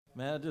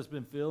Man, I've just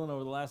been feeling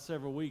over the last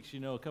several weeks.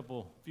 A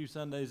few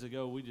Sundays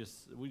ago, we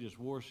just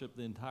worshiped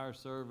the entire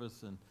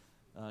service, and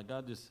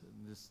God just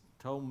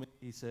told me.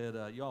 He said,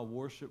 "Y'all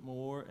worship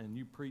more and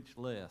you preach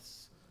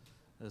less."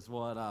 That's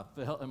what I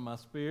felt in my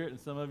spirit, and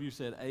some of you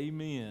said,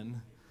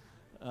 "Amen."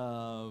 We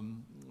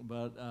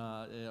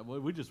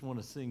just want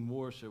to sing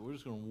worship. We're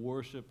just going to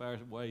worship our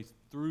way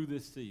through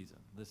this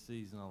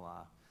season of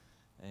life,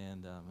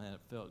 and man,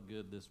 it felt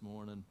good this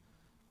morning.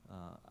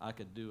 I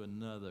could do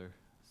another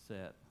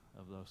set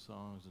of those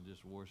songs and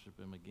just worship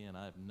him again.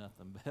 I have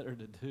nothing better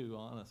to do,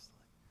 honestly,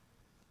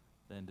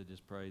 than to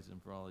just praise him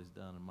for all he's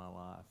done in my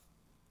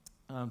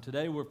life.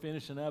 Today we're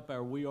finishing up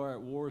our We Are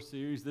at War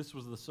series. This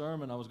was the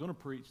sermon I was going to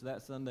preach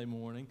that Sunday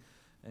morning,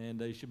 and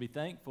you should be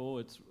thankful.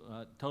 It's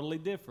totally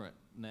different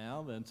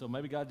now, and so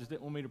maybe God just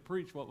didn't want me to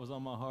preach what was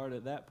on my heart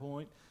at that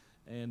point,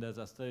 and as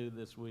I stated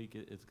this week,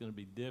 it's going to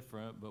be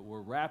different, but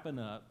we're wrapping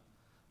up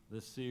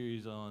this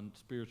series on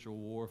spiritual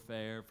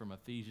warfare from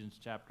Ephesians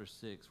chapter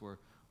 6, where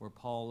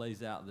Paul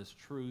lays out this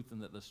truth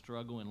and that the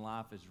struggle in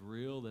life is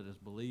real, that as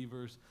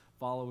believers,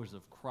 followers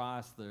of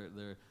Christ,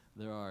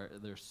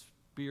 there's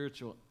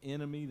spiritual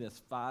enemy that's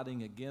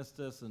fighting against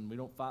us, and we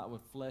don't fight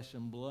with flesh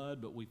and blood,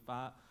 but we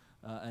fight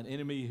an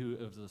enemy who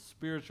is a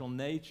spiritual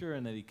nature,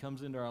 and that he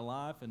comes into our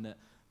life, and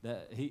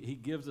that he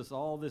gives us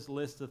all this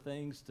list of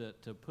things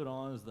to put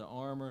on as the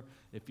armor.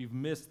 If you've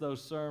missed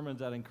those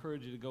sermons, I'd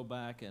encourage you to go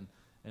back and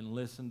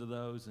listen to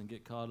those and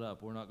get caught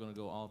up. We're not going to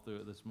go all through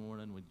it this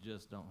morning. We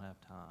just don't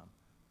have time.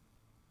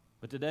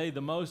 But today,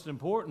 the most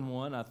important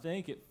one, I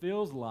think it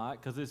feels like,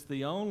 because it's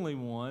the only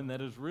one that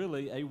is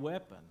really a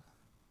weapon,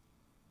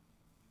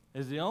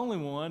 is the only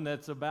one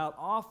that's about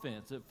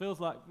offense. It feels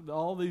like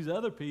all these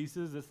other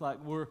pieces, it's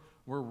like we're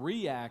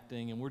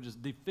reacting and we're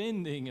just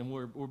defending and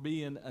we're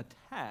being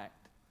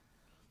attacked.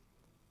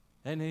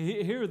 And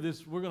here,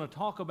 we're going to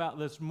talk about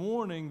this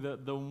morning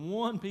the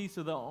one piece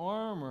of the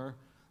armor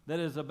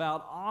that is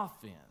about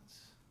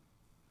offense.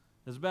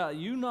 It's about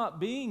you not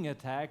being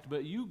attacked,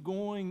 but you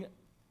going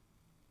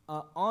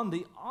on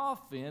the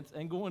offense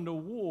and going to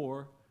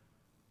war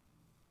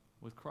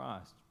with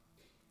Christ.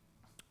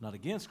 Not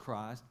against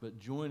Christ, but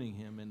joining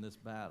him in this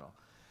battle.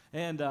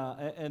 And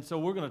so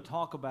we're going to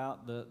talk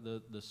about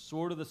the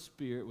sword of the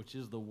Spirit, which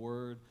is the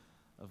Word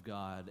of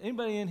God.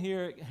 Anybody in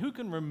here who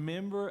can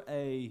remember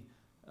a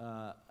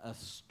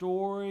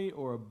story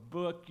or a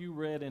book you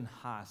read in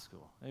high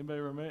school? Anybody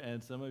remember?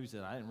 And some of you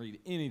said, I didn't read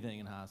anything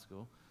in high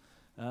school.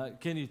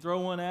 Can you throw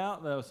one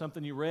out, though,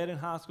 something you read in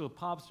high school?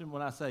 Pops in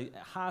when I say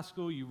high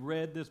school, you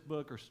read this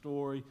book or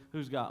story.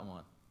 Who's got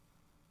one?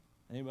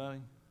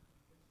 Anybody?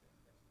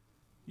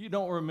 You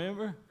don't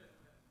remember?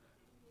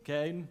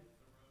 Caden?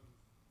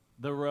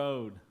 The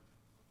Road.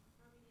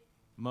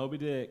 Moby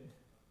Dick.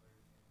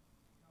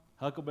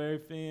 Huckleberry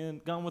Finn.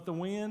 Gone with the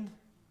Wind?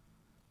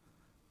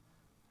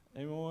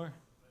 Any more?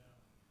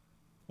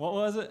 What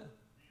was it?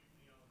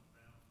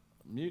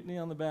 Mutiny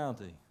on the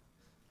Bounty.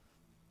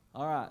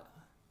 All right.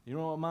 You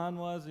know what mine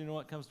was? You know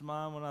what comes to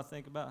mind when I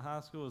think about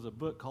high school? Is a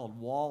book called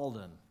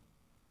Walden.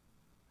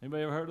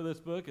 Anybody ever heard of this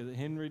book? Is it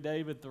Henry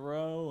David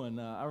Thoreau? And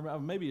I remember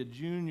maybe a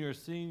junior or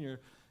senior,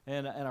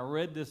 and I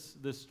read this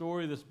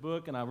story, this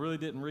book, and I really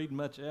didn't read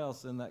much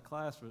else in that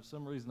class. For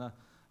some reason,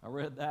 I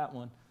read that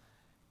one.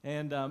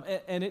 And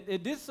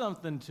it did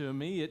something to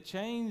me. It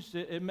changed.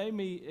 It made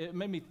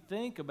me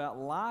think about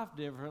life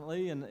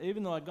differently. And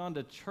even though I'd gone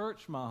to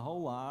church my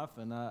whole life,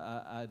 and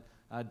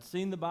I'd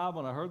seen the Bible,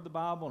 and I heard the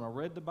Bible, and I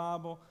read the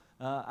Bible,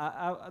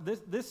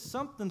 this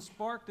something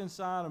sparked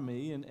inside of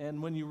me.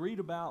 And when you read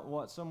about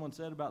what someone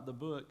said about the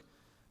book,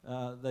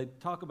 they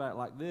talk about it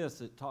like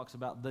this. It talks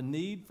about the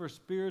need for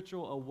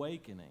spiritual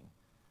awakening.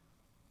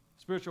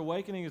 Spiritual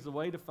awakening is the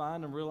way to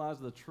find and realize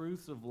the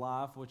truths of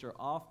life, which are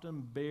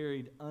often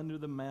buried under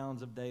the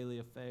mounds of daily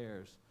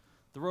affairs.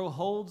 Thoreau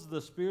holds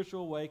the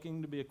spiritual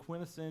awakening to be a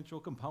quintessential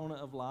component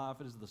of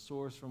life. It is the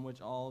source from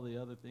which all the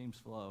other themes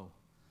flow.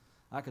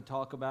 I could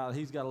talk about,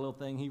 he's got a little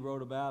thing he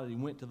wrote about it. He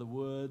went to the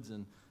woods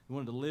and he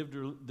wanted to live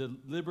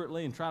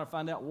deliberately and try to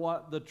find out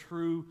what the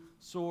true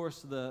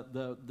source,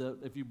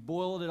 if you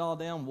boiled it all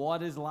down,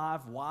 what is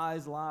life? Why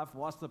is life?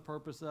 What's the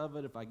purpose of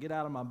it? If I get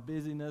out of my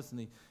busyness,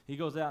 and he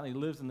goes out and he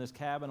lives in this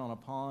cabin on a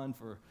pond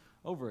for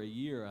over a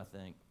year, I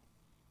think.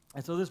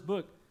 And so this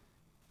book,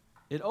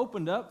 it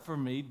opened up for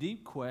me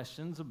deep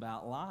questions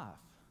about life.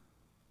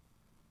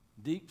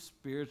 Deep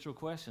spiritual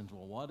questions.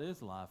 Well, what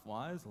is life?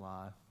 Why is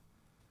life?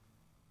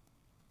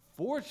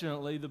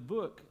 Fortunately, the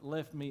book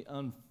left me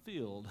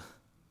unfilled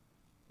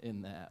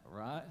in that,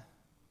 right?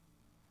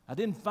 I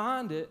didn't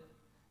find it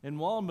in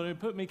Walden, but it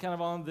put me kind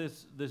of on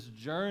this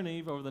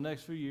journey over the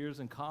next few years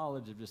in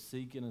college of just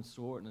seeking and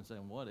sorting and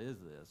saying, what is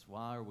this?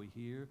 Why are we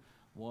here?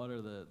 What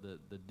are the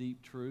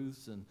deep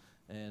truths?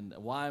 And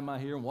why am I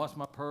here? And what's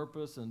my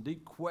purpose? And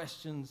deep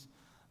questions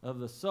of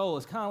the soul.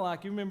 It's kind of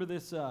like, you remember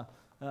this,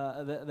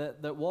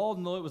 that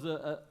Walden, though it was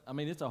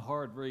it's a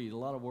hard read. A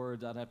lot of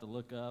words I'd have to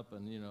look up,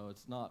 and,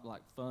 it's not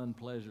like fun,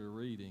 pleasure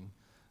reading.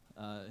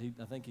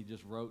 I think he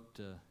just wrote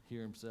to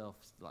hear himself,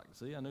 like,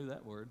 see, I knew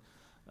that word.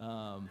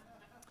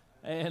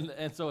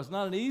 And so it's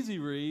not an easy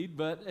read,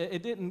 but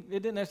it didn't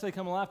necessarily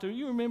come alive to me.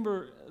 You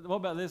remember, what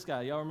about this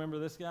guy? Y'all remember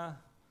this guy?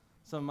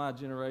 Some of my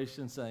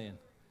generation saying,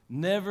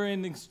 Never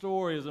Ending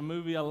Story is a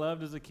movie I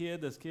loved as a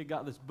kid. This kid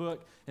got this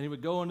book, and he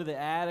would go into the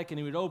attic, and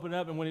he would open it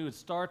up, and when he would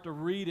start to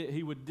read it,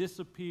 he would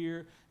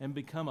disappear and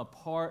become a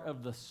part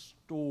of the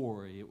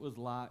story. It was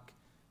like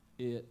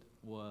it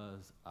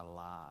was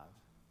alive.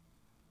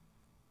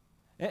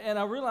 And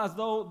I realized,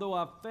 though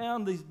I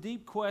found these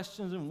deep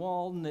questions in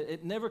Walden,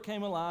 it never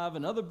came alive.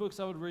 And other books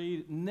I would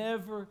read, it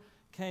never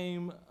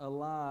came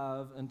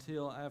alive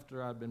until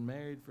after I'd been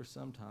married for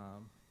some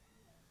time.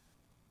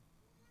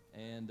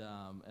 And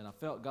I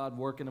felt God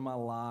working in my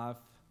life,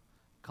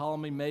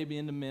 calling me maybe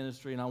into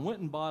ministry. And I went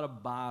and bought a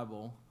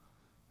Bible,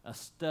 a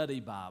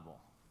study Bible.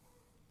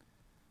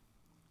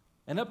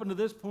 And up until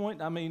this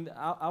point,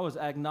 I was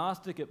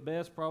agnostic at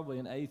best, probably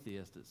an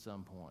atheist at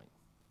some point.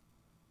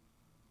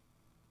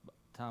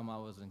 Time I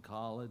was in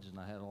college, and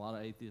I had a lot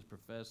of atheist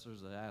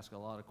professors that asked a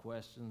lot of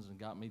questions and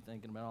got me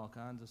thinking about all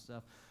kinds of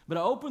stuff. But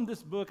I opened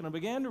this book and I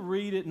began to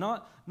read it,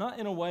 not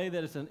in a way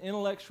that it's an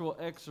intellectual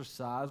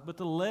exercise, but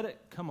to let it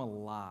come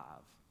alive.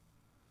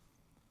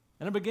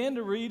 And I began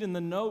to read in the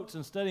notes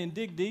and study and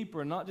dig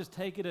deeper and not just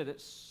take it at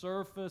its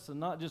surface and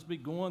not just be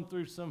going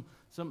through some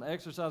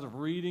exercise of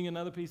reading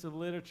another piece of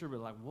literature, but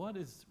like, what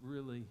is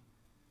really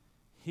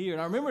here?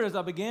 And I remember as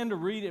I began to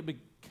read, it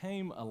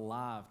became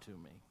alive to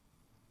me.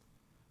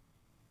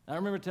 I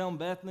remember telling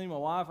Bethany, my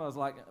wife, I was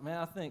like, man,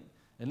 I think,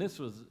 and this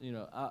was,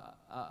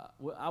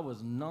 I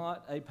was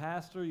not a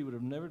pastor. You would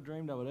have never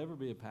dreamed I would ever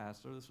be a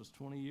pastor. This was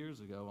 20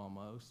 years ago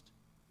almost.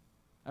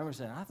 I remember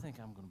saying, I think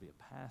I'm going to be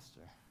a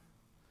pastor.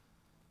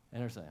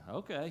 And they're saying,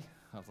 okay.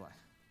 I was like,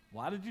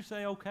 why did you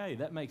say okay?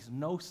 That makes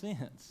no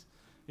sense.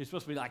 You're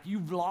supposed to be like,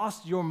 you've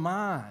lost your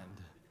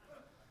mind.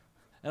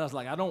 And I was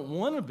like, I don't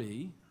want to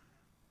be.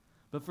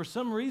 But for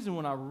some reason,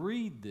 when I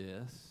read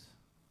this,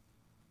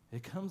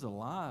 it comes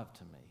alive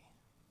to me.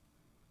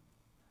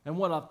 And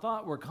what I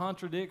thought were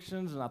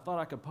contradictions and I thought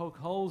I could poke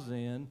holes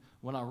in,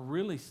 when I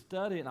really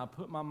study it and I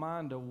put my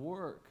mind to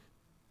work,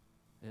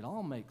 it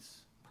all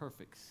makes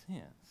perfect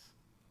sense.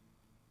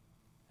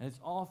 And it's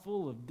all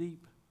full of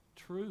deep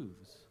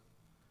truths.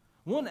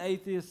 One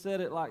atheist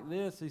said it like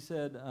this. He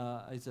said,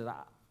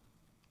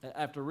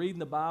 after reading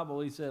the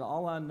Bible, he said,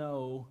 all I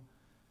know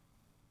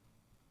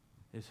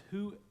is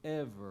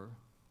whoever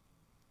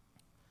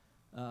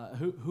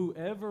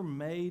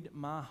made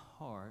my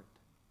heart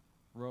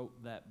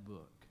wrote that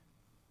book.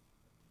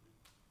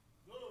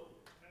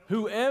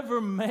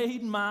 Whoever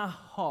made my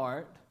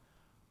heart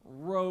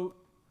wrote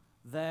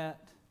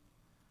that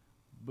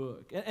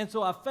book. And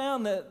so I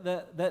found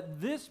that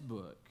this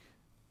book,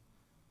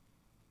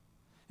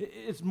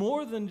 it's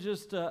more than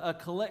just a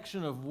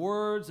collection of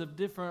words of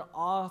different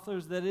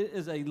authors, that it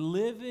is a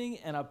living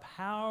and a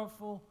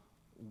powerful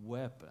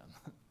weapon,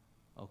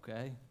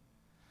 okay?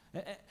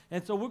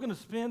 And so we're going to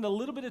spend a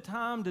little bit of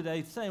time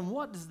today saying,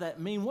 what does that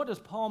mean? What does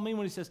Paul mean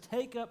when he says,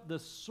 take up the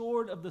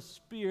sword of the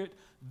Spirit,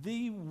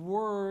 the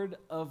Word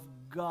of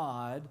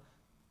God?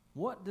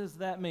 What does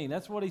that mean?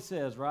 That's what he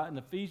says, right, in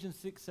Ephesians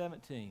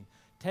 6:17.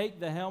 Take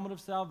the helmet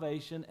of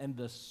salvation and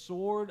the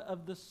sword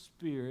of the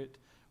Spirit,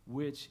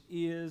 which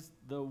is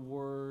the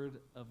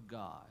Word of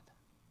God.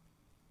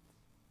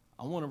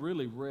 I want to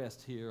really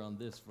rest here on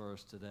this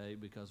verse today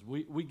because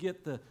we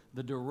get the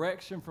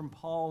direction from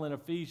Paul in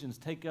Ephesians,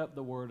 take up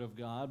the Word of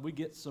God. We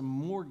get some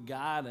more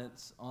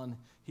guidance on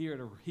here at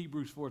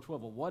Hebrews 4:12.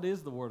 Well, what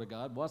is the Word of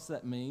God? What's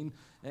that mean?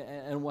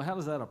 And how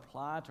does that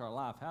apply to our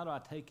life? How do I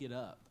take it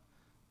up?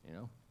 You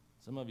know,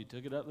 some of you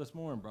took it up this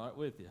morning, brought it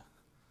with you.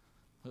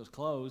 It was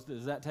closed.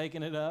 Is that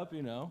taking it up,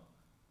 you know?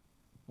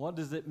 What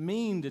does it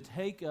mean to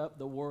take up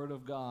the Word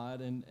of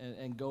God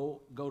and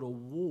go to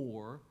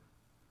war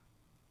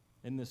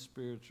in this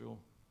spiritual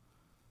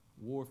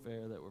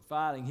warfare that we're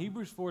fighting?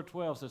 Hebrews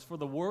 4:12 says, for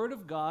the Word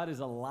of God is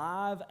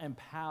alive and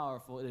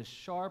powerful. It is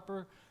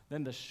sharper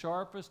than the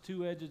sharpest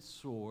two-edged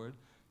sword,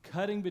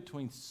 cutting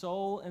between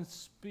soul and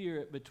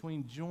spirit,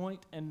 between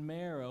joint and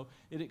marrow.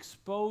 It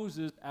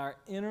exposes our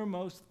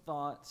innermost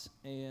thoughts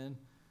and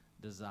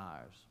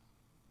desires.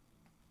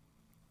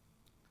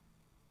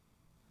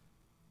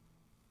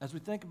 As we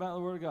think about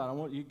the Word of God, I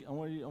want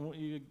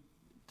you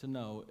to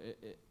know,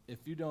 if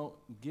you don't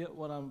get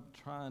what I'm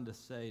trying to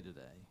say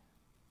today,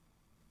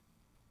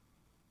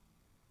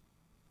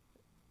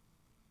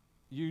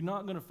 you're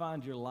not going to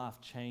find your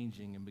life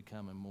changing and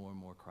becoming more and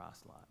more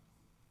Christ-like.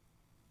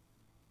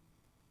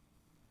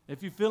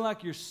 If you feel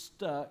like you're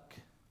stuck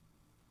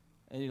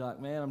and you're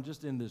like, man, I'm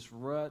just in this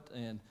rut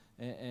and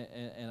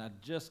I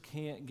just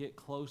can't get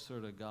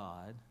closer to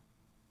God,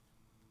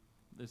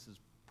 this is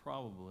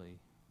probably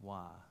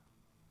why.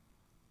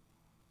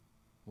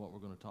 What we're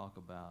going to talk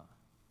about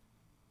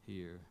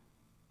here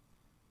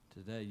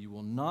today. You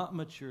will not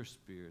mature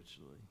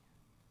spiritually,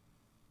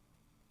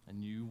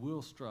 and you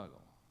will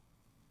struggle.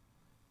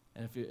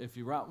 And if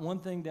you write one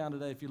thing down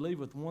today, if you leave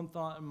with one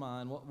thought in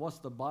mind, what's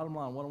the bottom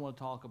line? What I want to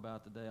talk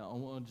about today, I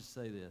want to just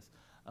say this.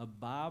 A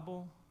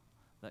Bible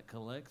that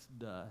collects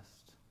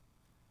dust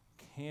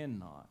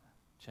cannot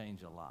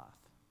change a life.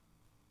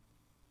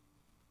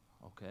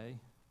 Okay?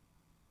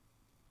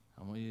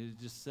 I want you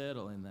to just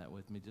settle in that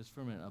with me just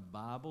for a minute. A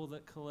Bible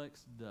that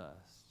collects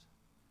dust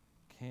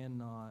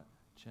cannot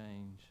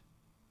change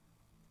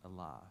a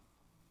life.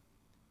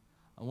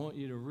 I want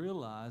you to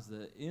realize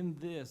that in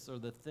this are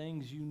the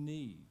things you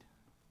need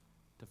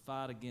to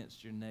fight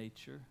against your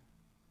nature,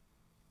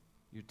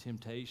 your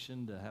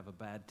temptation to have a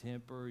bad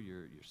temper,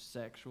 your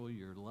sexual,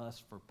 your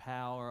lust for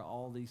power,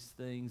 all these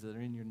things that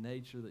are in your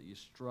nature that you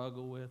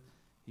struggle with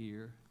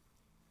here.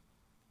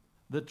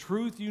 The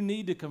truth you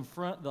need to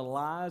confront the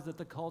lies that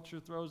the culture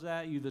throws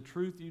at you, the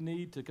truth you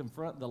need to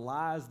confront the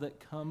lies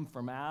that come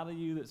from out of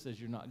you that says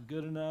you're not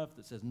good enough,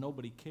 that says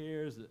nobody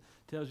cares, that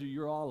tells you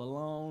you're all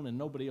alone and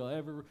nobody will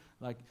ever,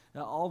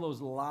 all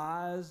those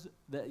lies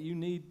that you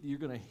need, you're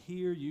going to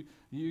hear,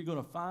 you're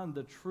going to find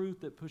the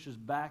truth that pushes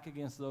back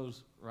against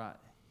those right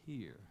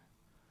here.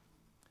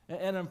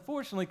 And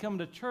unfortunately, coming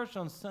to church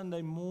on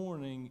Sunday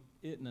morning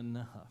isn't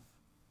enough.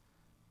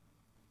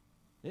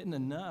 Isn't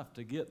enough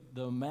to get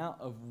the amount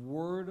of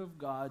Word of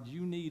God you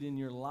need in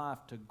your life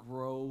to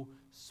grow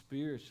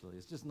spiritually.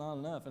 It's just not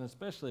enough, and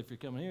especially if you're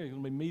coming here, it's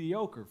going to be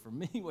mediocre for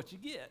me what you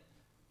get.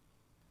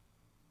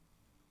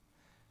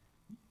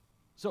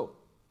 So,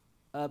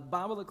 a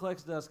Bible that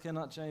collects dust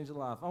cannot change a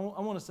life. I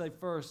want to say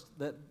first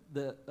that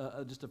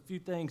just a few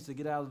things to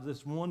get out of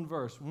this one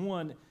verse.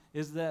 One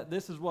is that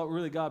this is what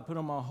really God put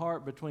on my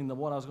heart between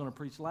what I was going to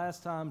preach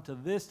last time to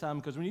this time,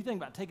 because when you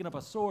think about taking up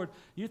a sword,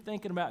 you're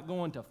thinking about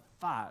going to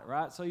fight,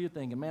 right? So you're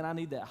thinking, man, I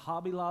need that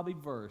Hobby Lobby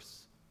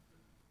verse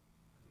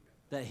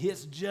that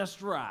hits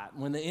just right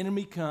when the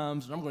enemy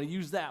comes, and I'm going to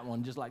use that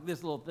one just like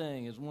this little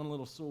thing is one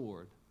little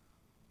sword.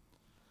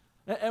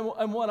 And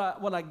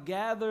what I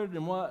gathered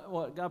and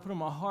what God put in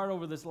my heart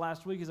over this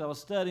last week as I was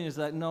studying is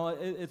that, no,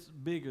 it's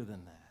bigger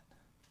than that.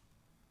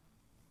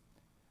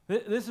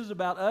 This is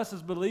about us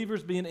as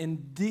believers being in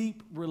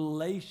deep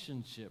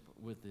relationship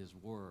with His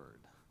Word.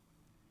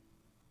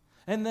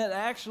 And that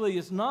actually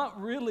it's not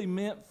really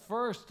meant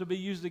first to be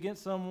used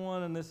against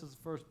someone, and this is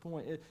the first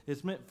point.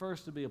 It's meant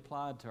first to be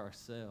applied to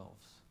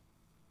ourselves.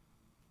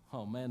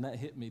 Oh, man, that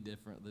hit me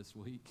different this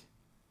week.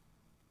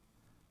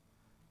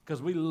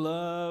 Because we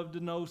love to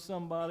know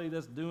somebody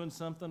that's doing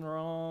something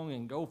wrong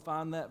and go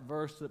find that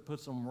verse that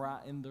puts them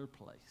right in their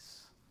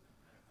place.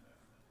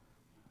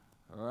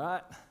 All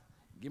right?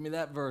 Give me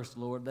that verse,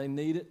 Lord. They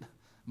need it.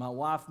 My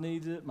wife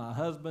needs it. My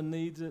husband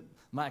needs it.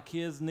 My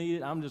kids need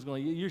it. I'm just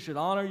going to, you should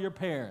honor your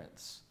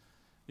parents.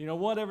 You know,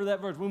 whatever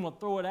that verse, we want to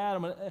throw it at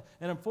them.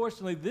 And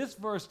unfortunately, this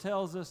verse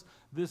tells us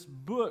this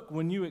book,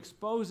 when you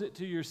expose it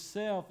to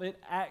yourself,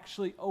 it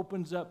actually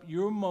opens up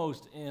your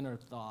most inner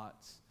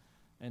thoughts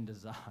and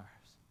desires.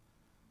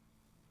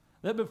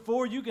 That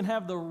before you can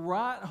have the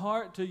right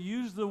heart to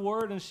use the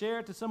word and share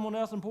it to someone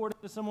else and pour it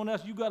into someone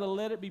else, you've got to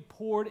let it be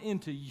poured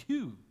into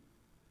you.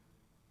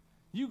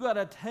 You got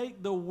to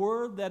take the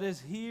word that is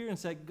here and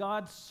say,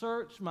 God,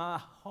 search my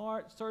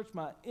heart, search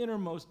my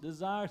innermost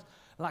desires,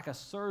 like a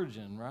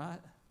surgeon, right?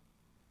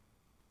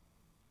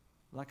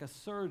 Like a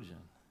surgeon.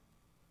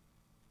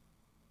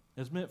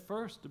 It's meant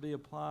first to be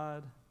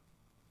applied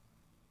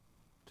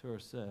to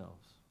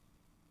ourselves.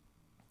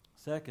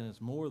 Second,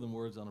 it's more than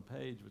words on a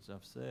page, which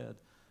I've said.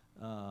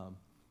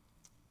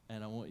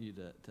 And I want you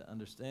to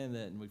understand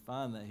that, and we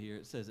find that here.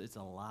 It says it's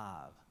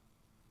alive.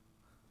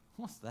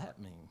 What's that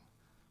mean?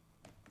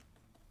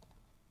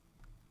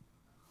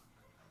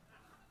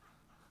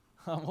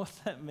 What's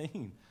that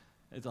mean?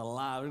 It's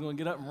alive. We're going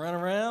to get up and run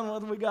around?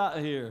 What do we got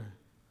here?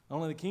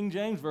 Only the King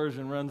James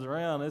Version runs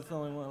around. It's the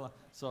only one.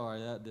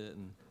 Sorry, that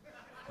didn't.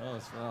 That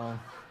was wrong.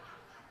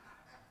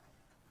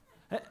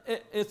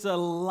 It's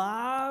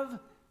alive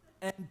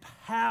and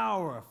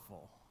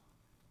powerful.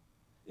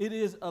 It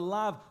is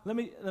alive. Let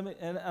me,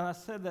 and I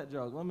said that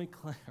joke. Let me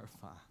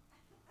clarify.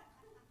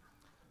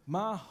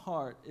 My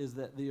heart is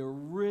that the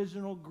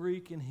original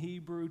Greek and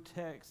Hebrew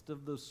text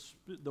of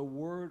the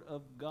Word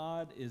of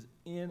God is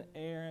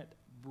inerrant,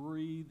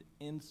 breathed,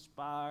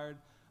 inspired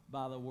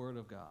by the Word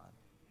of God.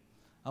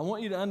 I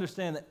want you to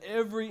understand that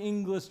every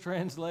English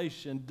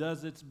translation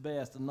does its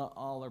best, and not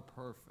all are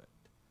perfect.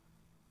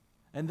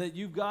 And that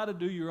you've got to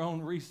do your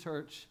own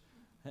research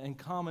and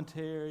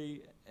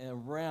commentary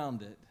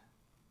around it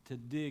to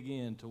dig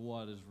into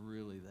what is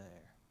really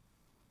there.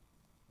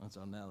 And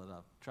so now that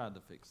I've tried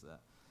to fix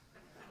that.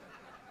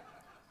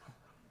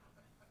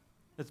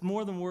 It's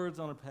more than words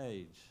on a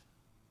page.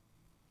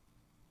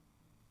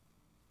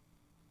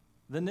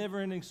 The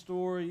never-ending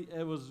story,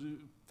 it was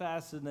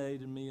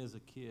fascinated me as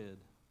a kid.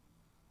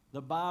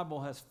 The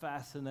Bible has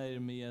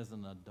fascinated me as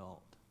an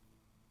adult.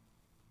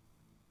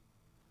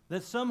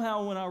 That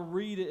somehow when I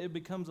read it, it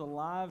becomes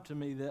alive to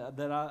me,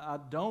 that I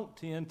don't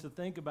tend to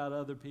think about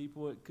other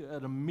people.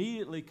 It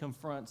immediately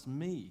confronts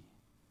me.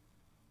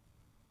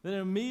 That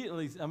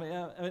immediately,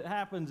 it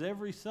happens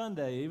every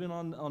Sunday, even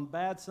on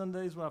bad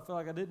Sundays when I feel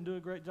like I didn't do a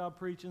great job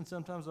preaching.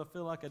 Sometimes I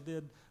feel like I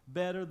did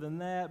better than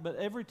that. But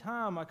every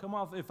time I come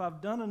off, if I've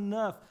done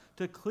enough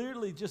to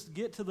clearly just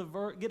get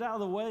to get out of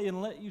the way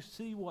and let you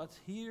see what's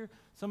here,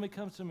 somebody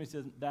comes to me and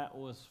says, that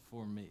was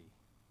for me.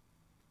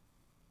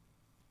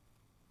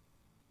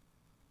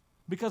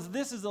 Because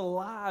this is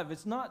alive.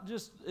 It's not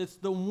just, it's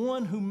the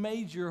one who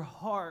made your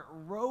heart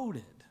wrote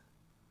it.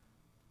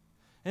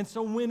 And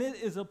so when it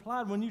is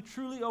applied, when you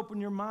truly open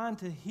your mind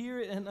to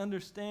hear it and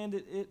understand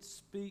it, it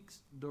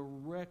speaks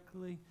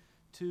directly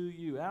to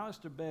you.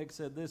 Alistair Begg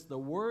said this: the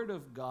Word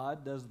of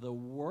God does the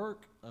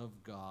work of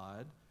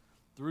God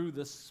through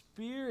the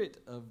Spirit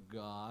of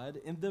God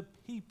in the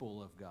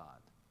people of God.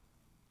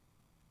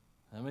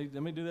 Let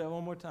me do that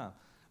one more time.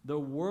 The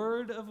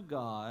Word of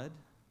God,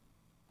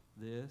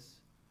 this,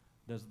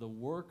 does the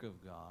work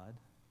of God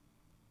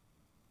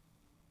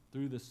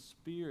through the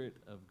Spirit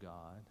of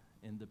God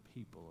in the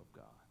people of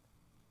God.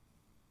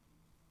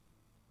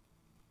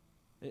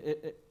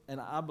 And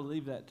I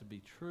believe that to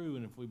be true,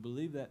 and if we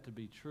believe that to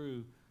be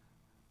true,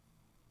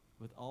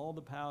 with all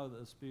the power that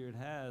the Spirit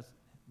has,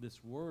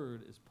 this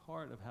Word is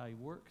part of how He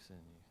works in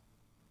you.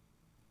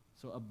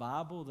 So a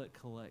Bible that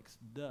collects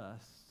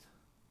dust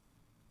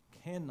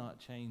cannot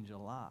change a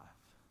life.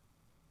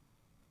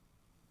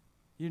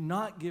 You're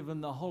not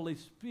given the Holy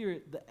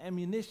Spirit the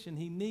ammunition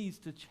He needs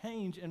to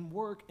change and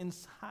work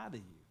inside of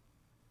you.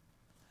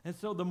 And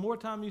so the more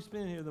time you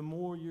spend here, the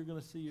more you're going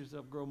to see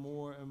yourself grow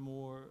more and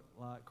more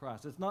like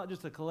Christ. It's not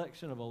just a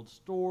collection of old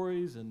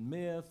stories and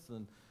myths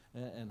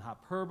and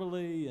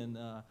hyperbole and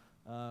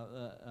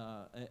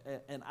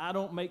I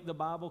don't make the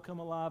Bible come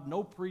alive.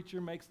 No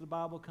preacher makes the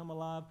Bible come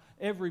alive.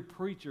 Every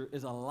preacher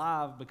is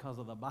alive because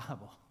of the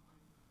Bible.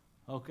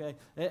 Okay?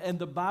 And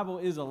the Bible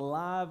is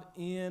alive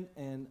in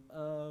and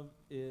of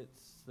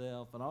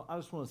itself. And I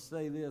just want to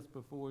say this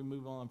before we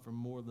move on from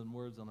more than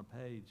words on a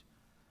page.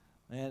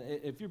 And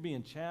if you're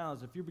being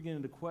challenged, if you're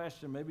beginning to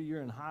question, maybe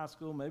you're in high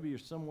school, maybe you're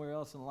somewhere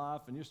else in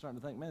life, and you're starting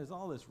to think, man, is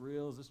all this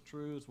real? Is this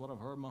true? It's what I've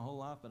heard my whole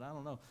life, but I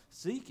don't know.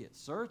 Seek it.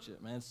 Search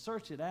it, man.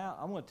 Search it out.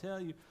 I'm going to tell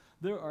you,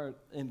 there are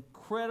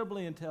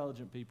incredibly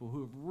intelligent people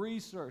who have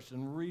researched,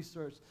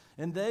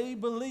 and they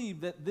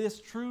believe that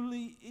this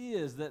truly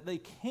is, that they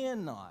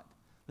cannot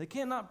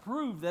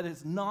prove that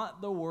it's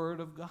not the Word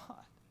of God.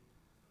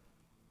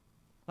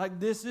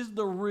 Like, this is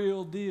the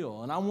real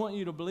deal. And I want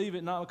you to believe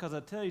it, not because I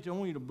tell you to. I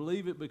want you to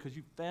believe it because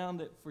you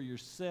found it for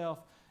yourself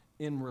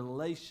in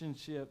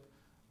relationship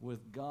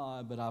with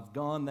God. But I've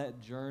gone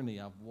that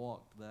journey. I've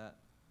walked that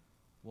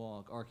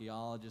walk.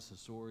 Archaeologists,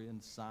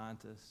 historians,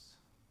 scientists,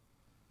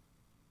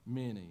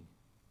 many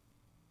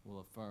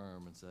will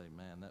affirm and say,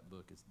 man, that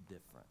book is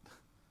different.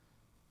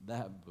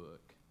 That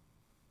book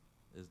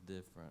is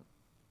different.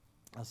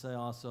 I say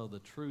also the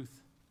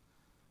truth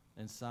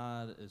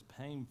inside is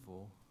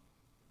painful.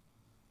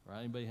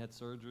 Right? Anybody had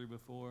surgery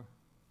before?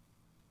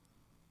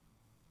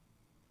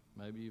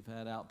 Maybe you've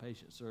had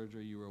outpatient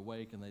surgery, you were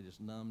awake and they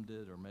just numbed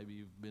it, or maybe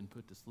you've been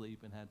put to sleep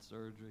and had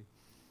surgery.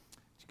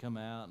 You come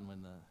out, and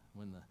when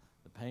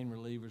the pain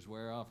relievers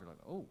wear off, you're like,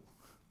 oh,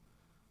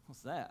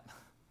 what's that?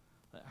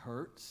 That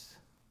hurts.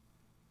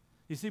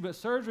 You see, but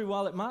surgery,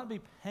 while it might be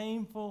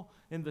painful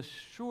in the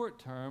short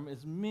term,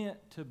 is meant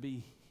to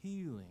be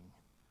healing.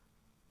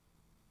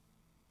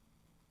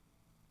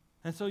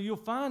 And so you'll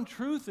find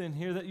truth in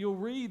here that you'll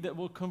read that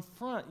will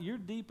confront your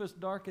deepest,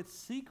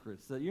 darkest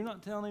secrets that you're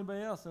not telling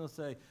anybody else. And it'll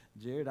say,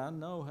 Jared, I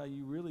know how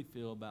you really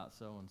feel about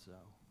so-and-so.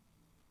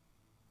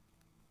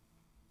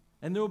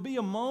 And there will be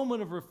a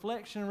moment of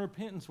reflection and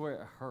repentance where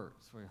it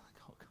hurts, where you're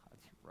like, oh, God,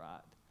 you're right.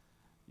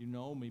 You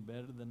know me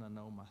better than I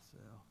know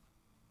myself.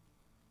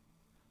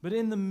 But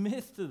in the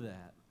midst of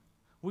that,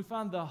 we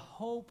find the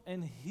hope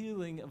and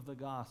healing of the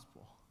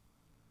gospel.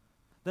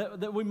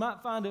 That we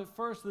might find at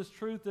first this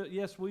truth that,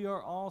 yes, we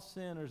are all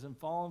sinners and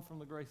fallen from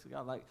the grace of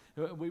God. Like,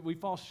 we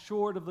fall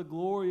short of the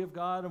glory of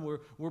God, and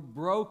we're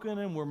broken,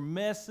 and we're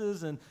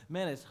messes, and,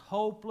 man, it's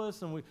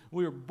hopeless, and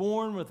we are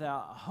born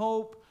without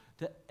hope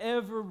to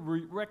ever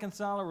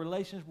reconcile a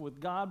relationship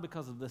with God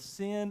because of the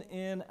sin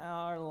in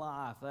our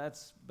life.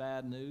 That's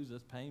bad news.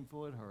 That's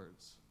painful. It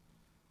hurts.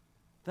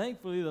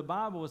 Thankfully, the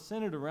Bible is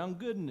centered around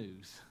good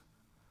news.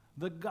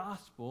 The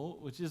gospel,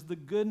 which is the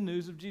good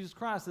news of Jesus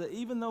Christ, that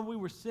even though we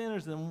were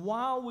sinners, and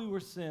while we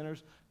were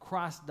sinners,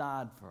 Christ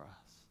died for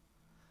us.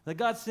 That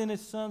God sent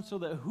His Son so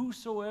that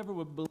whosoever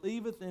would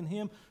believeth in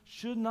Him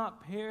should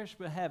not perish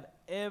but have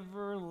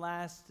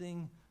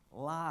everlasting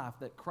life.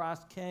 That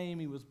Christ came,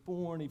 He was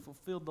born, He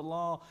fulfilled the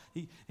law,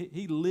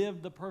 He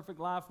lived the perfect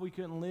life we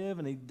couldn't live,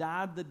 and He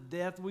died the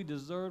death we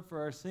deserved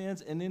for our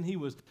sins, and then He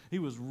was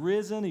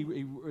risen,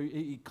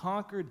 He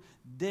conquered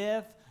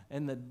death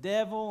and the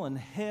devil and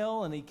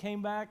hell, and He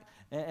came back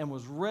and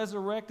was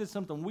resurrected,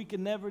 something we could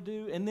never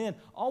do. And then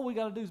all we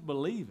got to do is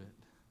believe it.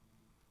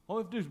 All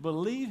we have to do is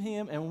believe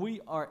Him, and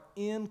we are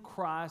in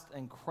Christ,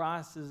 and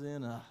Christ is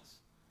in us.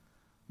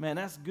 Man,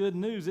 that's good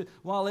news.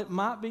 While it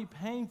might be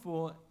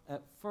painful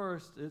at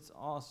first, it's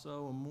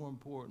also, and more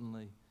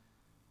importantly,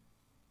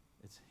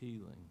 it's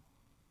healing.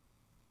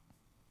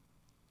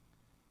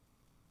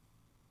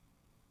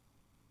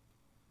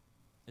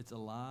 It's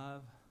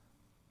alive.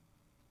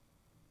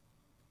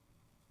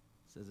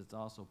 It says it's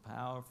also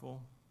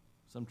powerful.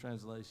 Some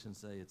translations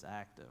say it's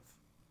active.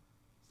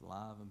 It's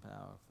alive and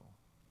powerful.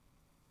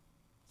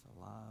 It's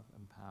alive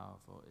and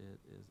powerful. It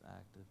is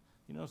active.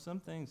 You know, some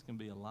things can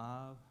be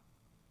alive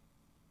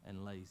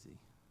and lazy.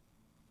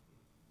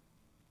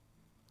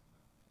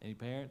 Any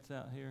parents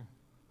out here?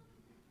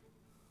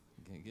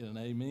 Can I get an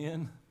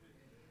amen?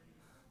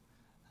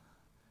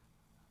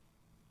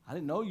 I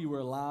didn't know you were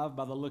alive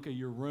by the look of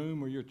your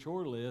room or your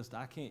chore list.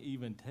 I can't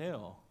even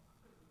tell.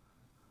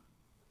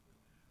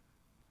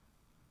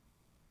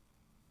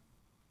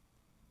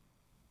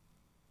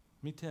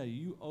 Let me tell you,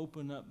 you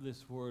open up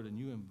this word and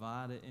you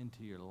invite it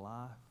into your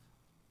life,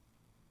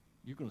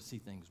 you're going to see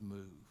things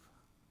move.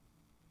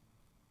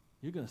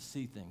 You're going to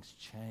see things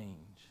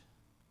change.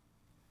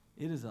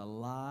 It is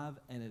alive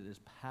and it is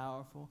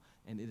powerful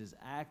and it is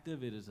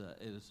active. It is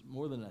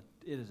more than it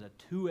is a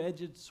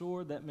two-edged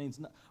sword. That means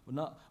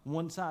not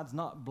one side's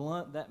not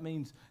blunt. That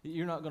means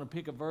you're not going to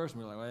pick a verse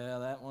and be like, well,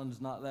 that one's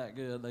not that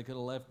good. They could have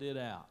left it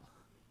out.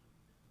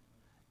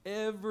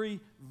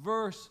 Every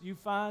verse you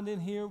find in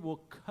here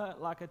will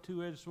cut like a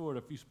two-edged sword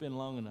if you spend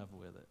long enough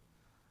with it.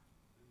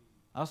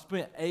 I've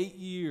spent 8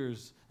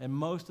 years and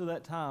most of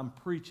that time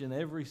preaching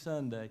every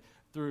Sunday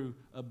through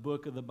a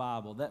book of the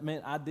Bible. That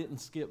meant I didn't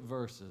skip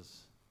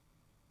verses.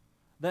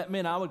 That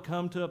meant I would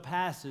come to a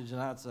passage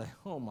and I'd say,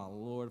 oh my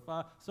Lord,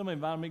 if somebody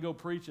invited me to go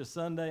preach a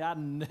Sunday, I'd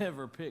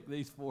never pick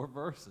these 4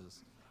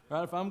 verses.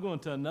 Right? If I'm going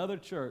to another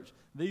church,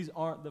 these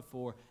aren't the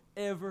 4.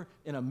 Ever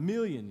in a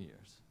million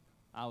years,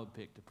 I would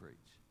pick to preach.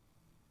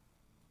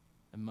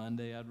 And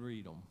Monday I'd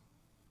read them.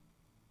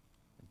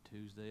 And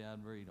Tuesday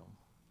I'd read them.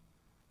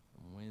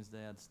 And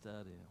Wednesday I'd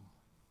study them.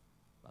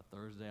 By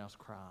Thursday I was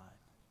crying.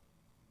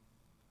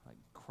 Like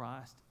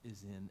Christ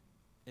is in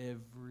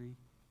every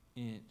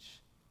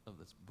inch of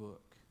this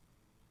book.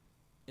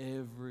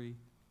 Every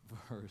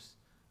verse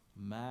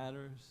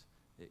matters.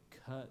 It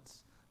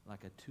cuts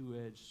like a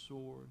two-edged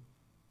sword.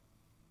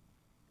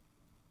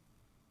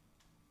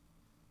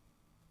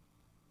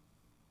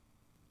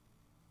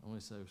 I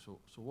want to say, so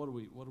what do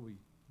we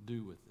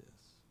do with this?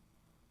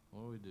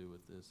 What do we do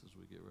with this as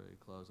we get ready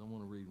to close? I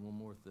want to read one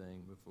more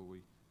thing before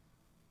we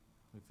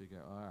figure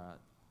out, all right,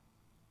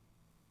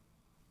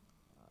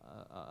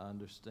 I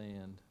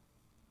understand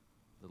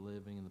the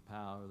living and the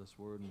power of this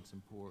word and its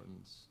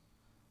importance.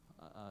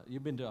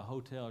 You've been to a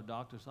hotel or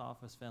doctor's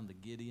office, found the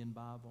Gideon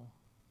Bible?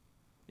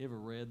 You ever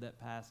read that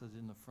passage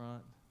in the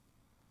front?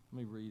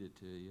 Let me read it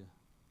to you.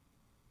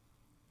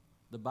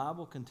 The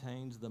Bible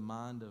contains the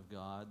mind of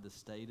God, the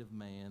state of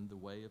man, the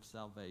way of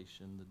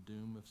salvation, the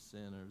doom of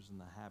sinners,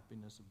 and the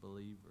happiness of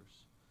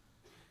believers.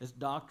 Its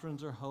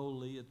doctrines are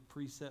holy, its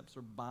precepts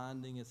are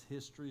binding, its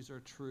histories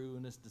are true,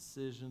 and its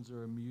decisions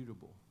are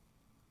immutable.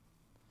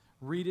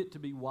 Read it to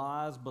be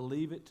wise,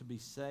 believe it to be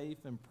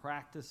safe, and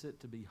practice it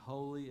to be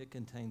holy. It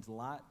contains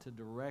light to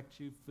direct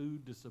you,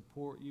 food to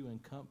support you,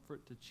 and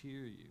comfort to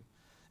cheer you.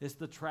 It's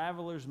the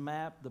traveler's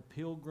map, the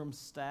pilgrim's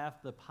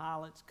staff, the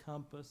pilot's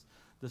compass,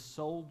 the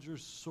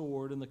soldier's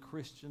sword, and the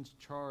Christian's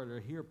charter.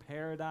 Here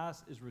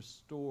paradise is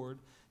restored,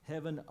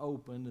 heaven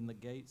opened, and the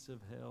gates of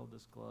hell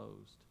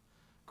disclosed.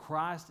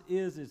 Christ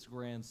is its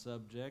grand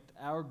subject,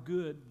 our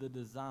good the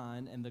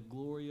design, and the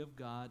glory of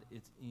God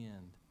its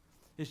end.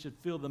 It should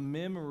fill the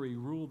memory,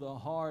 rule the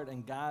heart,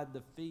 and guide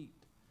the feet.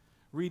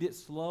 Read it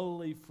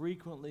slowly,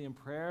 frequently, and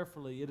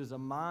prayerfully. It is a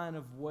mine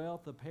of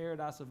wealth, a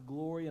paradise of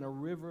glory, and a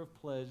river of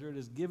pleasure. It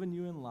is given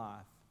you in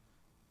life,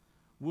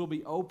 will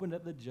be opened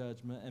at the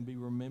judgment, and be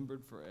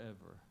remembered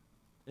forever.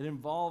 It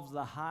involves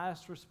the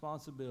highest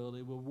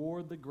responsibility, will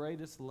reward the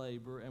greatest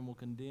labor, and will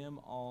condemn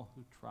all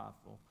who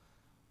trifle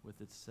with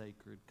its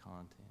sacred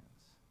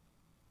contents.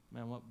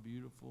 Man, what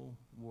beautiful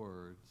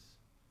words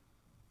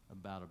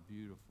about a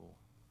beautiful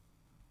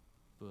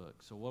book.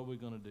 So what are we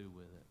going to do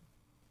with it?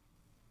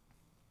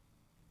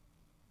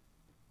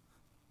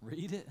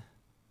 Read it?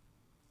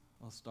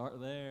 I'll start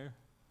there.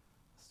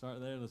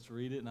 Let's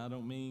read it. And I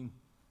don't mean,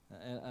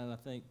 and I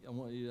think I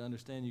want you to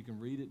understand you can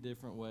read it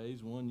different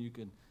ways. One, you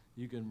can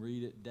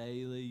read it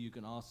daily. You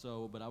can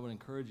also, but I would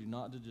encourage you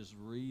not to just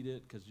read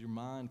it because your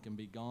mind can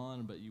be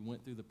gone, but you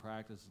went through the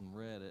practice and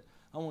read it.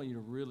 I want you to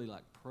really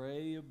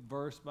pray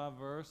verse by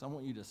verse. I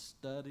want you to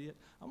study it.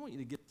 I want you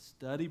to get a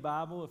study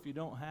Bible if you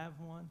don't have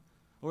one.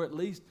 Or at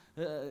least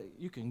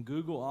you can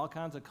Google all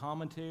kinds of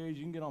commentaries.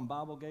 You can get on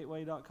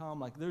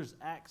BibleGateway.com. There's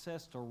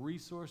access to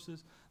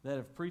resources that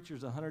if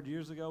preachers 100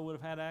 years ago would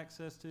have had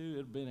access to, it would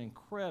have been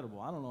incredible.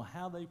 I don't know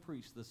how they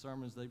preached the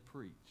sermons they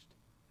preached.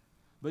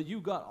 But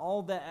you've got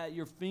all that at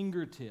your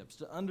fingertips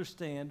to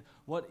understand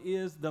what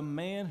is the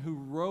man who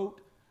wrote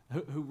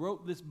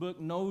this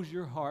book knows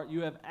your heart.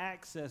 You have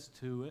access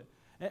to it,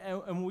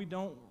 and we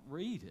don't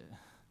read it.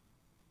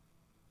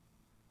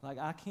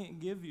 I can't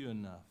give you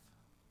enough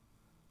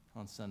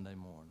on Sunday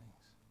mornings.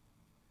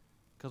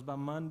 Because by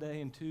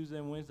Monday and Tuesday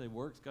and Wednesday,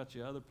 work's got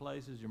you other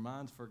places. Your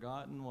mind's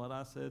forgotten what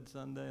I said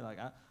Sunday.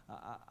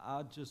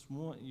 I just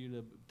want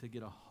you to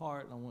get a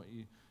heart. I want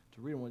you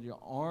to read. I want you to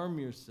arm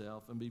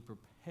yourself and be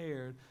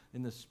prepared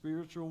in the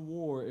spiritual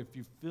war. If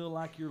you feel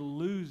like you're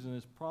losing,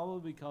 it's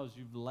probably because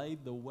you've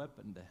laid the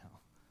weapon down.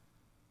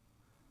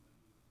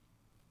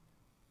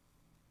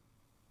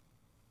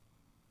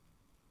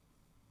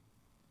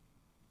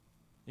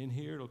 In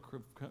here, it'll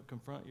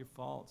confront your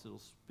faults. It'll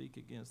speak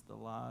against the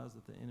lies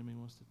that the enemy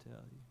wants to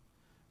tell you.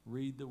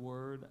 read the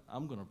Word.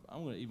 I'm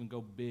gonna even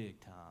go big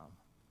time.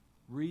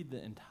 Read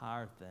the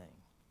entire thing,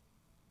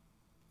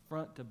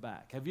 front to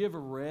back. Have you ever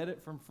read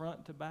it from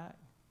front to back?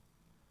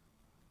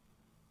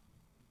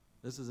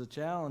 This is a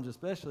challenge,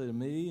 especially to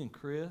me and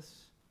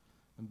Chris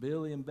and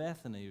Billy and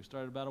Bethany, who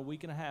started about a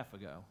week and a half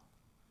ago.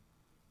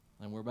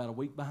 And we're about a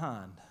week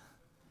behind.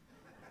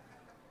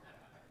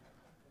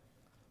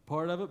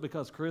 Part of it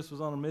because Chris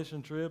was on a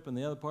mission trip, and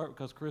the other part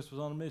because Chris was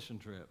on a mission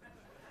trip.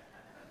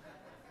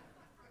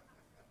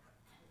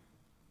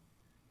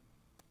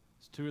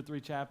 It's 2 or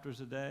 3 chapters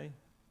a day,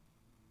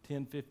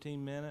 10,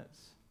 15 minutes.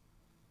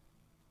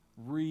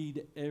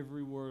 Read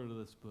every word of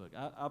this book.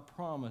 I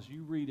promise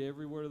you read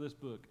every word of this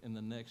book in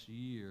the next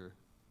year,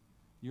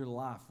 your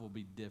life will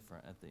be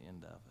different at the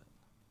end of it.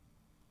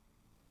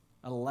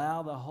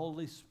 Allow the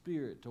Holy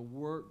Spirit to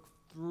work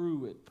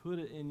through it. Put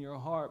it in your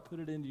heart. Put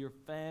it into your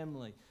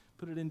family.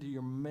 Put it into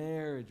your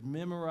marriage.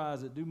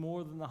 Memorize it. Do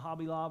more than the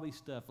Hobby Lobby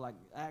stuff. Like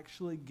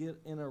actually get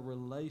in a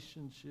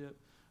relationship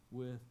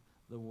with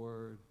the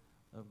Word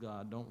of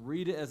God. Don't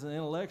read it as an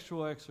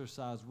intellectual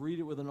exercise. Read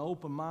it with an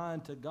open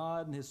mind to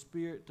God and His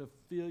Spirit to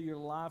fill your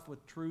life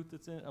with truth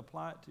that's in it.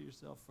 Apply it to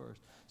yourself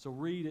first. So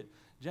read it.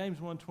 James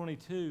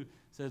 1:22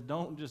 says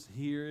don't just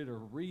hear it or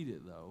read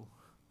it, though.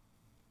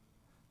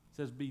 It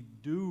says be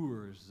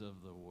doers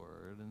of the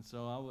Word. And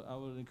so I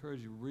would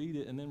encourage you, read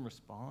it and then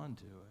respond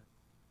to it.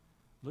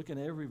 Look at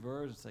every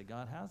verse and say,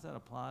 God, how does that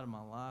apply to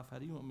my life? How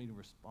do you want me to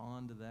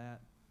respond to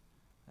that?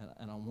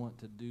 And I want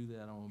to do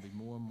that. I want to be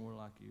more and more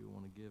like you. I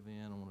want to give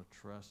in. I want to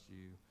trust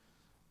you.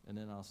 And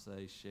then I'll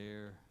say,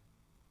 share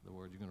the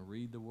Word. You're going to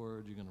read the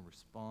Word. You're going to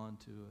respond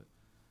to it.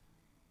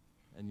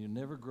 And you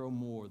never grow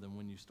more than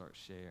when you start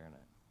sharing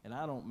it. And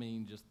I don't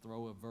mean just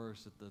throw a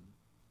verse at the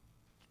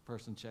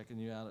person checking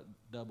you out at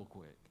Double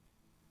Quick.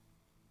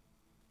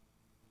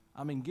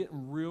 I mean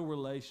getting real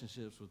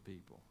relationships with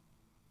people.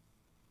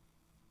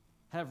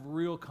 Have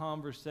real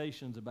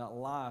conversations about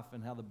life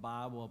and how the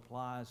Bible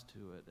applies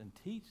to it and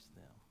teach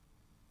them.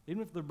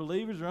 Even if they're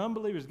believers or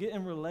unbelievers, get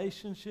in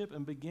relationship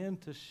and begin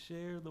to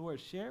share the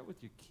Word. Share it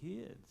with your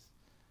kids.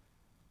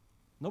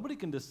 Nobody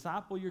can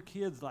disciple your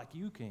kids like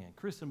you can.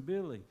 Chris and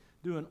Billy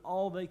doing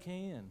all they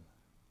can.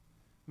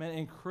 Man,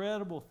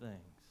 incredible things.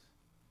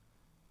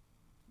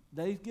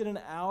 They get an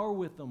hour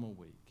with them a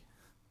week.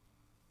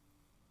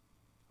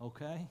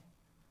 Okay?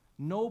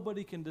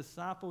 Nobody can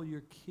disciple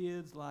your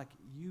kids like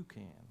you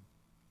can.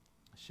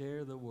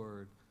 Share the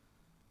Word.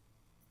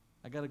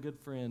 I got a good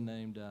friend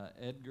named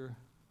Edgar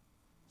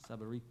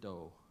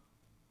Sabarito.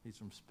 He's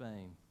from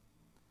Spain.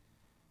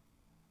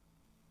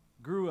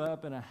 Grew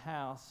up in a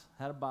house,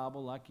 had a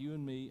Bible like you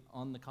and me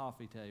on the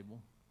coffee table.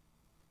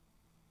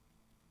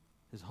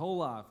 His whole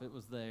life it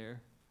was there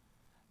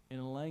in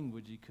a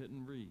language he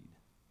couldn't read.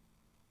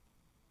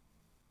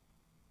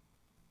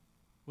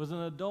 Was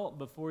an adult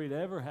before he'd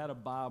ever had a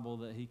Bible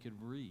that he could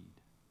read.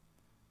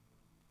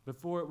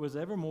 Before it was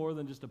ever more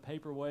than just a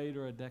paperweight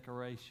or a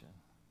decoration.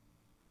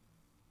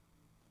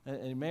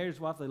 And he married his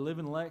wife. They live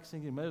in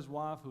Lexington. He met his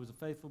wife, who was a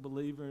faithful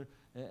believer,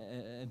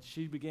 and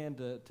she began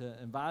to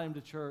invite him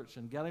to church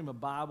and got him a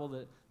Bible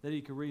that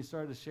he could read.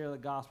 Started to share the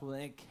gospel,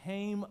 and it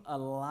came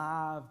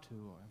alive to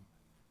him.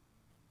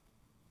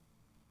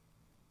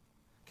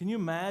 Can you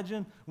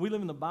imagine? We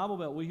live in the Bible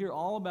Belt. We hear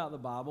all about the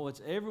Bible.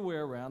 It's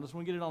everywhere around us.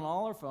 We get it on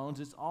all our phones.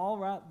 It's all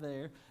right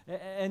there.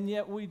 And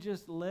yet we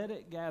just let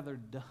it gather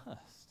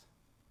dust.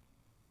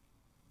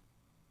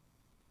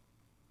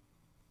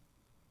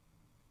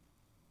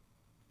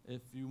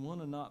 If you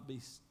want to not be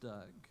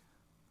stuck,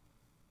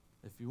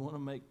 if you want to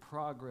make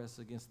progress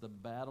against the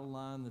battle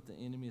line that the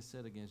enemy has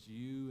set against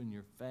you and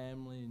your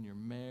family and your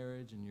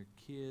marriage and your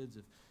kids,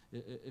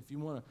 if you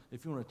want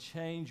to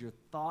change your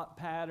thought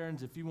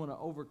patterns, if you want to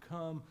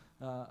overcome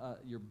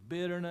your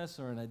bitterness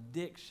or an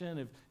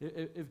addiction,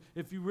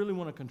 if you really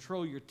want to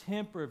control your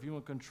temper, if you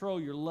want to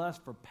control your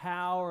lust for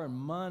power and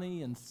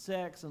money and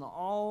sex and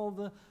all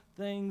the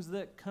things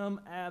that come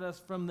at us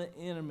from the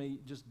enemy,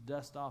 just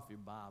dust off your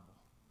Bible.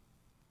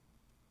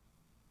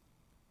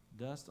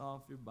 Dust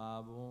off your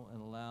Bible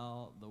and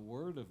allow the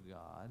Word of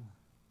God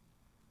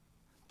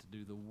to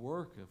do the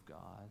work of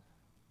God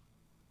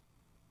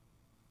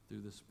through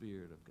the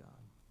Spirit of God.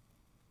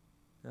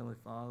 Heavenly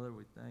Father,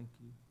 we thank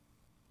you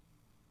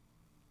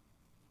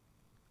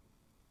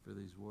for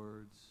these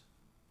words,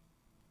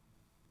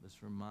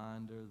 this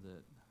reminder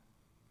that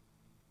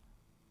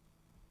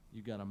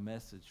you got a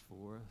message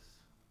for us.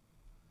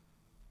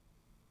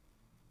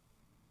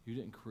 You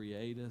didn't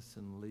create us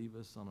and leave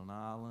us on an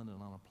island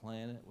and on a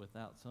planet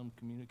without some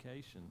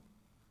communication.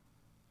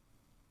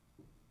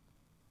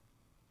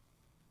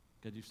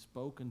 God, you've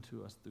spoken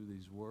to us through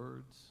these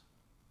words,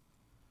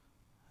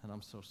 and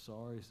I'm so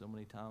sorry so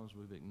many times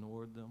we've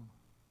ignored them.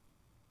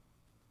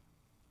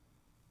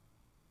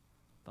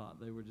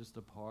 Thought they were just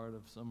a part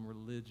of some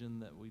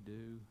religion that we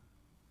do,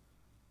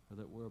 or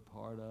that we're a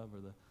part of, or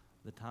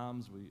the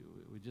times we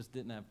just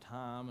didn't have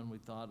time and we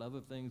thought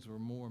other things were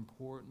more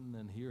important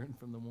than hearing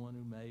from the one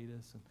who made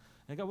us.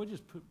 And God, we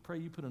just pray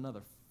you put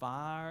another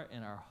fire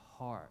in our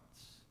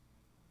hearts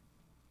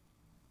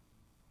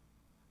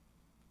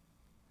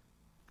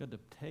God, to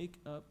take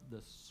up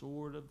the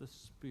sword of the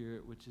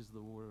Spirit, which is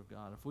the Word of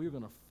God. If we're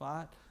going to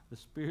fight the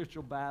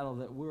spiritual battle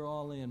that we're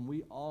all in,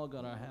 we all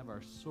got to have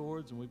our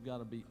swords, and we've got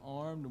to be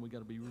armed, and we've got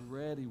to be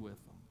ready with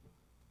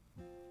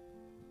them.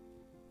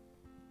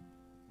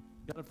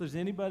 God, if there's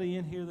anybody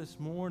in here this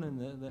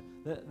morning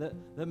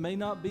that may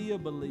not be a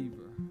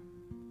believer,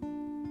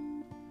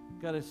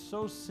 God, it's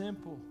so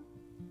simple.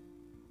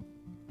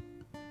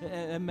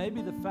 And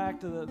maybe the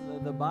fact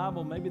of the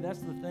Bible, maybe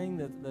that's the thing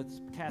that's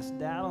cast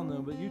doubt on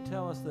them. But you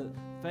tell us that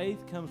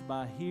faith comes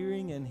by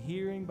hearing, and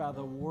hearing by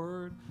the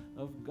Word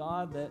of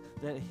God.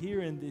 That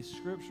here in this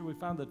Scripture we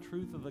find the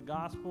truth of the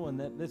gospel, and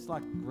that it's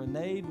like a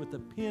grenade with a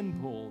pin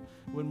pull.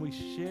 When we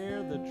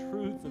share the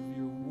truth of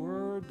your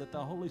Word, that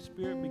the Holy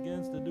Spirit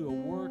begins to do a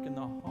work in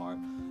the heart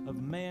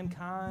of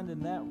mankind,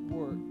 and that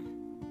work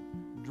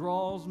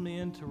draws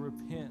men to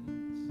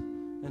repentance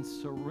and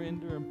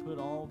surrender and put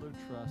all their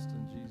trust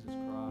in Jesus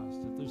Christ.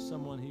 If there's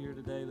someone here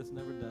today that's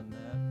never done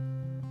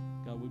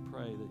that, God, we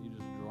pray that you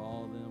just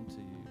draw them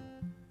to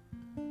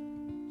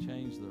you.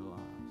 Change their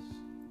lives.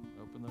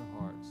 Open their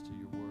hearts to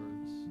your word.